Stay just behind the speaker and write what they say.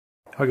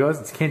Hi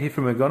guys, it's Kent here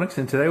from Ergonics,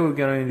 and today we're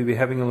going to be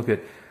having a look at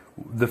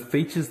the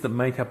features that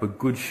make up a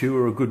good shoe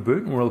or a good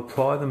boot, and we'll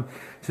apply them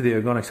to the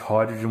Ergonics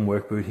Hydrogen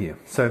work boot here.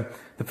 So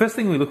the first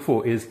thing we look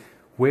for is,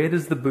 where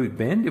does the boot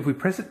bend? If we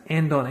press it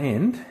end on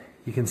end,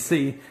 you can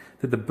see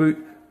that the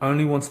boot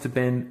only wants to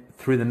bend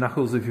through the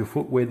knuckles of your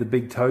foot where the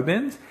big toe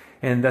bends,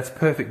 and that's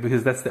perfect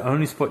because that's the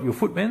only spot your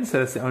foot bends, so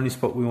that's the only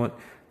spot we want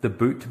the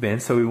boot to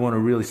bend, so we want to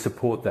really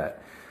support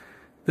that.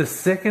 The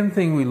second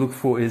thing we look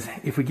for is,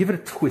 if we give it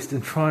a twist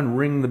and try and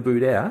wring the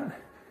boot out,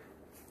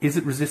 is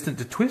it resistant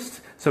to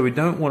twist? So we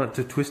don't want it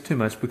to twist too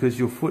much because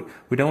your foot,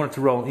 we don't want it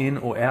to roll in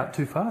or out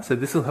too far, so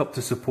this will help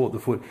to support the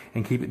foot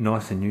and keep it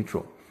nice and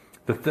neutral.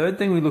 The third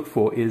thing we look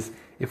for is,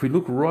 if we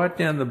look right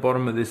down the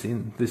bottom of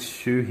this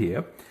shoe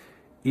here,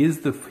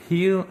 is the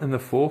heel and the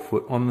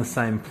forefoot on the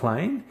same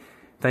plane?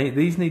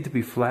 These need to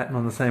be flat and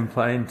on the same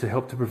plane to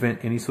help to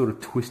prevent any sort of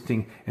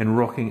twisting and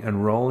rocking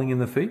and rolling in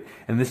the feet,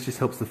 and this just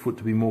helps the foot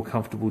to be more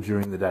comfortable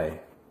during the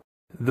day.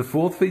 The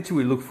fourth feature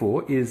we look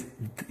for is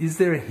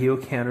there a heel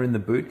counter in the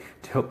boot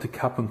to help to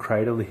cup and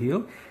cradle the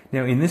heel?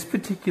 Now in this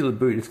particular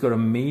boot, it's got a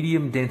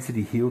medium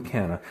density heel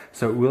counter,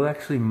 so it will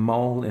actually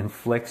mold and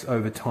flex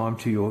over time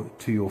to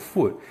your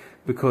foot,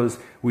 because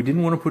we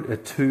didn't want to put a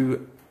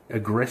too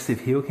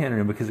aggressive heel counter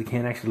in, because it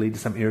can actually lead to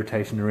some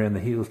irritation around the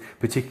heels,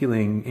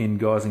 particularly in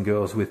guys and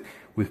girls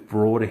with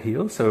broader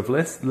heels. So we've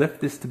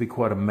left this to be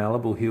quite a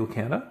malleable heel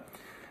counter.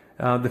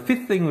 The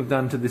fifth thing we've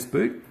done to this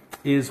boot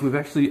is we've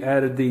actually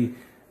added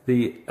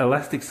the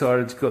elastic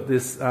side. It's got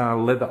this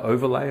leather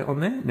overlay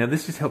on there. Now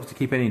this just helps to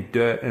keep any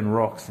dirt and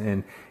rocks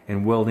and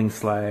welding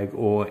slag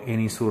or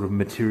any sort of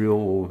material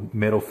or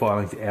metal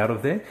filings out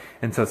of there,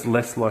 and so it's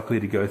less likely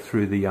to go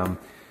through the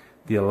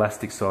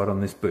elastic side on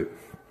this boot.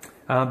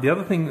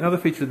 Another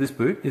feature of this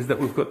boot is that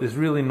we've got this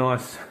really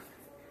nice,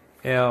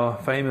 our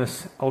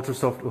famous ultra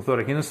soft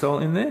orthotic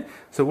innersole in there.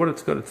 So what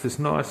it's got, it's this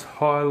nice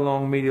high,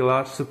 long medial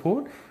arch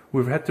support.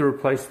 We've had to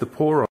replace the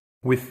poron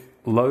with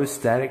low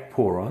static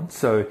poron,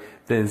 so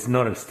there's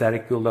not a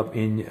static buildup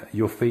in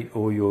your feet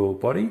or your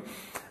body.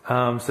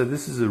 So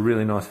this is a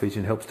really nice feature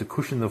and helps to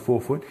cushion the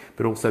forefoot,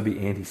 but also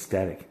be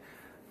anti-static.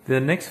 The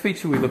next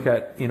feature we look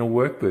at in a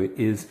work boot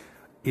is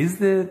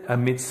there a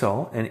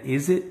midsole, and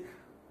is it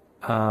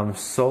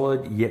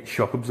solid yet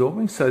shock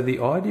absorbing? So the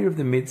idea of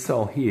the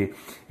midsole here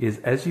is,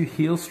 as you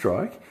heel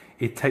strike,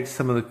 it takes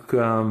some of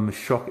the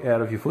shock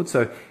out of your foot,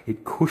 so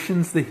it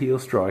cushions the heel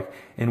strike,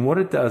 and what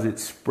it does, it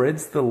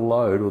spreads the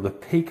load or the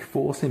peak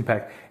force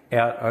impact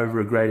out over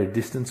a greater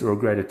distance or a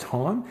greater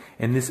time,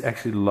 and this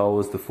actually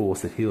lowers the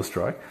force at heel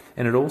strike,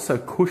 and it also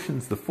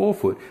cushions the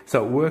forefoot,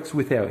 so it works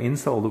with our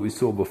insole that we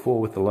saw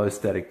before with the low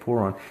static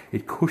poron.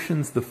 It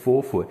cushions the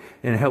forefoot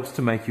and it helps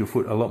to make your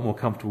foot a lot more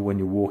comfortable when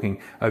you're walking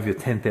over your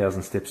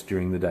 10,000 steps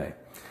during the day.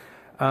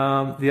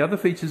 The other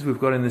features we've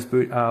got in this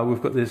boot are,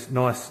 we've got this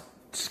nice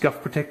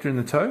scuff protector in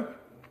the toe.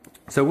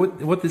 So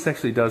what this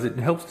actually does, it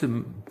helps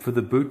for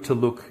the boot to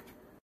look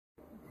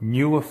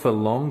newer for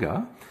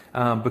longer,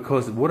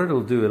 because what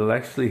it'll do, it'll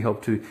actually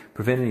help to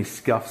prevent any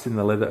scuffs in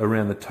the leather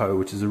around the toe,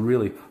 which is a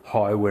really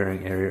high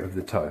wearing area of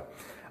the toe.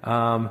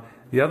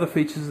 The other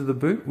features of the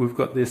boot, we've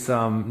got this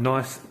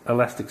nice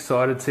elastic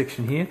sided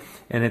section here,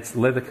 and it's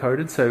leather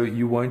coated, so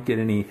you won't get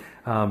any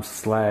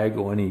slag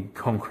or any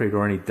concrete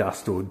or any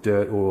dust or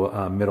dirt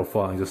or metal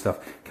filings or stuff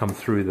come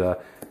through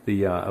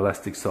the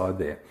elastic side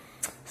there.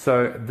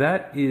 So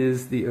that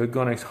is the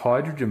Ergonics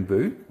Hydrogen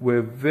boot.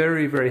 We're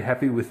very, very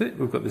happy with it.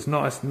 We've got this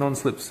nice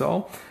non-slip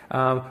sole.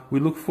 We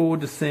look forward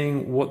to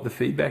seeing what the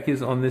feedback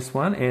is on this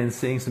one and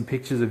seeing some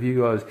pictures of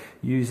you guys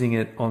using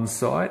it on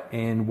site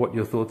and what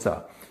your thoughts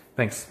are.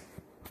 Thanks.